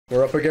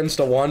We're up against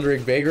a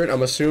wandering vagrant.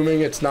 I'm assuming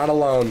it's not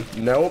alone.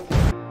 Nope.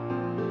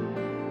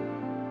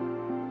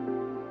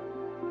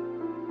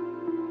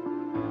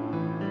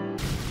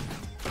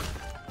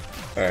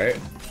 Alright.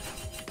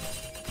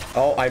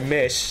 Oh, I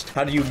missed.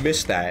 How do you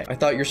miss that? I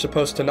thought you're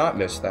supposed to not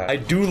miss that. I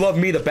do love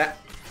me the bat.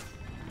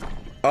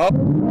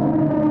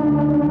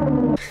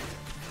 Oh.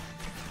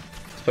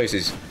 This place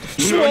is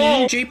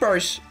small.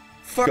 Jeepers.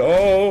 Fuck.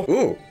 Go.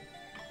 Ooh.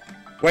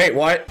 Wait,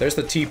 what? There's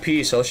the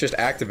TP, so let's just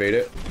activate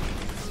it.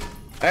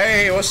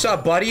 Hey, what's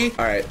up, buddy?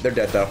 All right, they're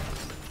dead, though.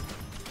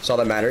 That's all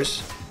that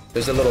matters.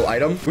 There's a little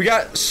item. We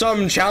got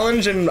some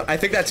challenge, and I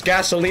think that's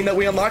gasoline that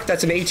we unlocked.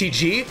 That's an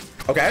ATG.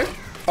 Okay.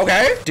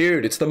 Okay.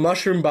 Dude, it's the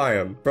mushroom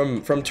biome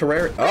from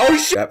Terraria. Oh,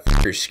 shit. That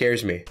fucker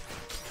scares me.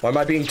 Why am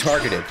I being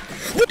targeted?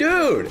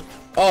 Dude.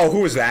 Oh,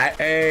 who was that?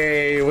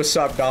 Hey, what's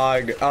up,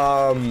 dog?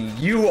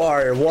 You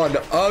are one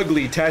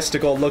ugly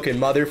testicle-looking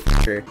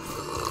motherfucker.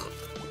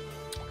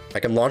 I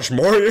can launch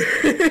more.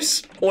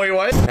 Wait,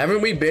 what?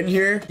 Haven't we been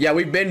here? Yeah,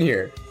 we've been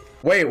here.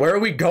 Wait, where are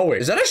we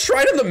going? Is that a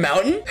shrine of the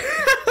mountain?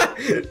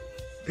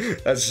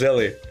 That's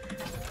silly.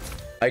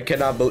 I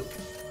cannot believe.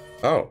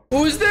 Oh.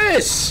 Who is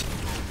this?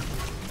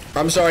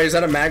 I'm sorry, is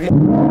that a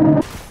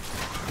magma?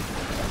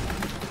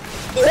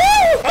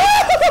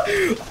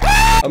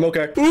 I'm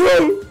okay.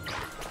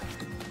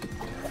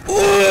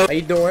 How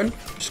you doing?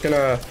 Just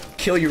gonna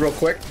kill you real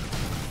quick.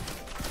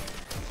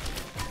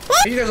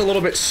 You guys are a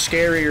little bit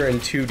scarier in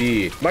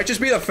 2D. Might just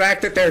be the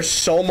fact that they're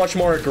so much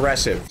more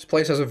aggressive. This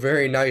place has a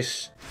very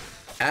nice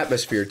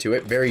atmosphere to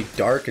it. Very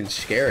dark and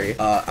scary.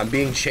 I'm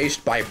being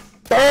chased by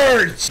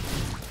birds.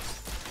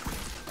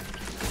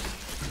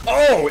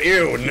 Oh,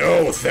 ew,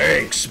 no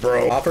thanks,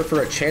 bro. Offer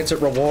for a chance at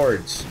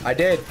rewards. I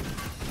did.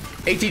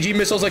 ATG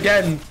missiles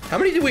again. How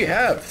many do we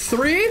have?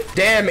 3?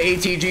 Damn,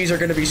 ATGs are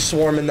gonna be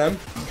swarming them.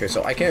 Okay,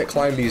 so I can't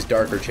climb these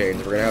darker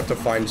chains. We're gonna have to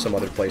find some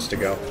other place to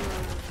go.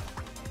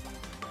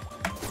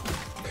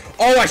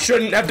 Oh, I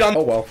shouldn't have done.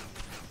 Oh, well.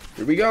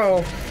 Here we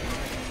go.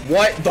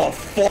 What the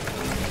fuck?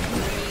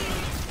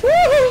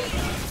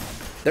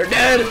 Woohoo! They're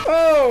dead.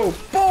 Oh,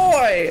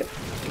 boy.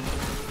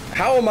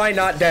 How am I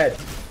not dead?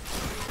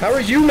 How are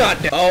you not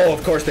dead? Oh,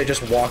 of course, they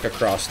just walk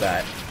across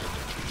that.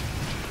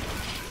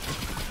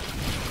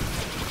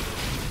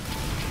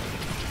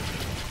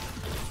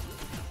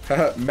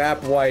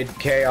 Map-wide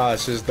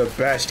chaos is the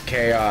best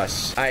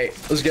chaos. Alright,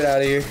 let's get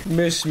out of here.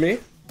 Miss me?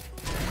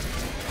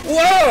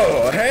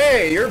 Whoa!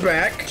 Hey, you're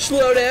back.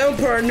 Slow down,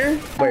 partner.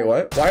 Wait,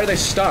 what? Why are they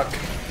stuck?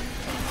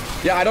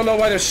 Yeah, I don't know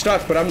why they're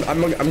stuck, but I'm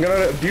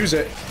gonna abuse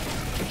it.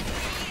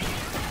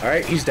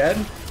 Alright, he's dead.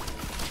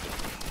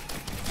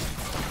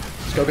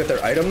 Let's go get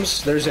their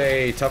items. There's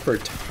a tougher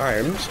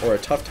times, or a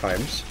tough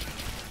times.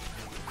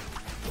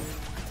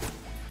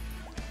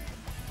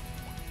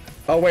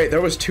 Oh wait, there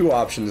was 2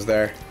 options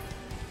there.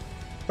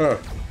 Huh.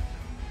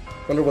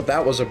 Wonder what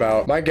that was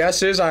about. My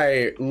guess is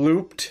I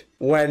looped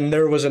when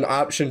there was an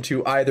option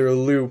to either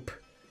loop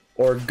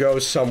or go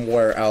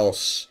somewhere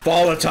else.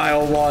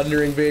 Volatile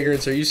wandering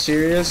vagrants, are you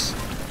serious?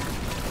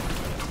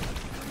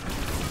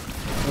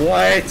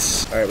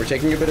 What? Alright, we're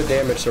taking a bit of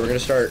damage, so we're gonna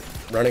start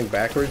running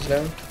backwards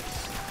now.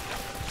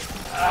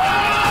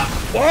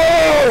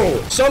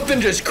 Whoa!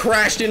 Something just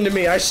crashed into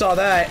me. I saw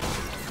that.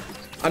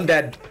 I'm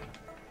dead.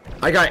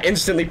 I got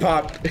instantly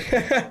popped.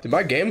 Did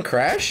my game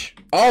crash?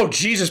 Oh,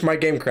 Jesus, my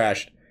game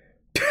crashed.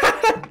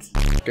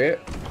 Okay.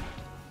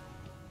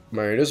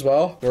 Might as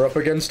well. We're up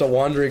against a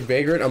wandering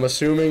vagrant. I'm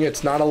assuming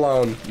it's not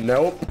alone.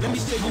 Nope. Let me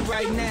show you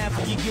right now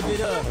if you give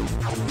it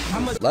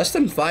up. Less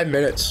than 5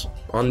 minutes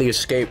on the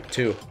escape,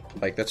 too.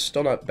 Like, that's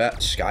still not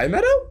bad. Sky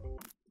Meadow?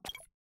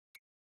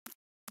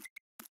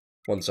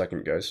 1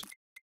 second, guys.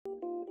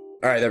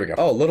 Alright, there we go.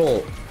 Oh,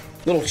 little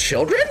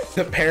children?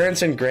 The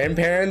parents and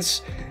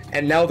grandparents,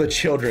 and now the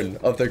children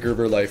of the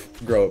Gerber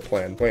Life Grow Up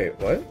Plan. Wait,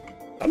 what?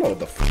 I don't know what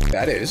the f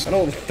that is.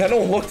 That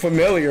don't look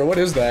familiar. What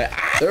is that?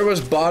 Ah! There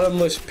was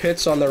bottomless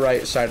pits on the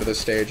right side of the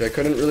stage. I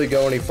couldn't really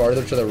go any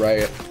farther to the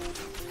right.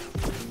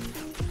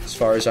 As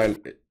far as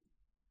I'm...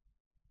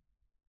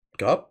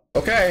 Up?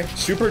 Okay.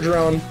 Super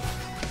drone.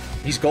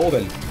 He's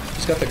golden.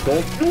 He's got the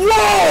gold...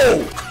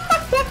 Whoa!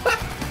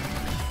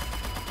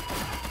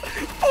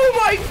 Oh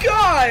my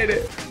god!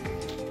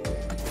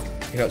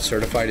 You're not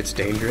certified, it's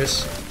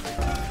dangerous.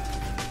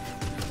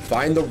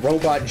 Find the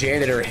robot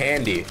janitor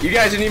handy. You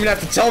guys didn't even have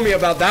to tell me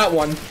about that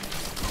one.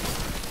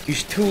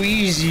 He's too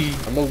easy.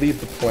 I'm gonna leave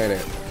the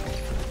planet.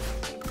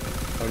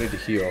 I need to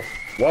heal.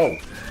 Whoa.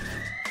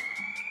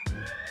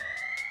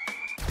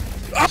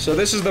 So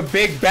this is the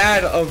big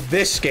bad of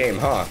this game,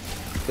 huh?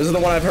 This is the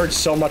one I've heard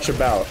so much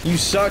about. You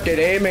suck at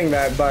aiming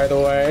that, by the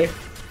way.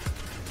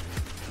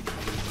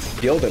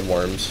 Gilded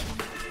worms.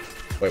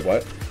 Wait,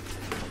 what?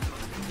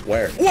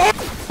 Where? What?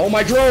 Oh,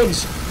 my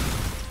drones!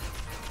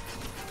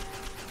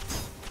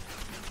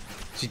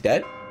 Is he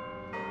dead?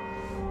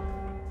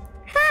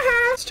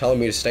 It's telling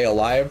me to stay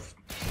alive,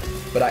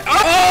 but I—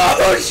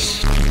 Oh!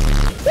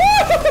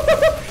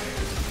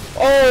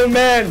 Oh,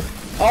 man!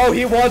 Oh,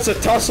 he wants a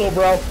tussle,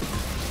 bro.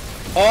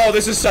 Oh,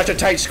 this is such a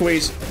tight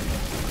squeeze.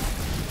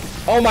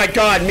 Oh my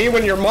god, me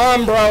when your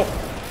mom, bro.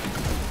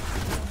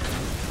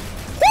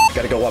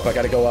 gotta go up. I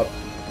gotta go up.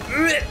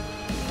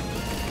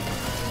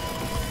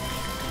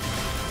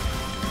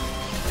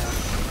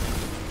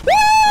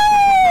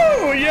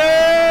 Woo!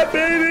 Yeah,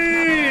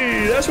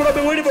 baby! That's what I've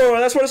been waiting for.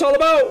 That's what it's all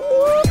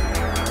about.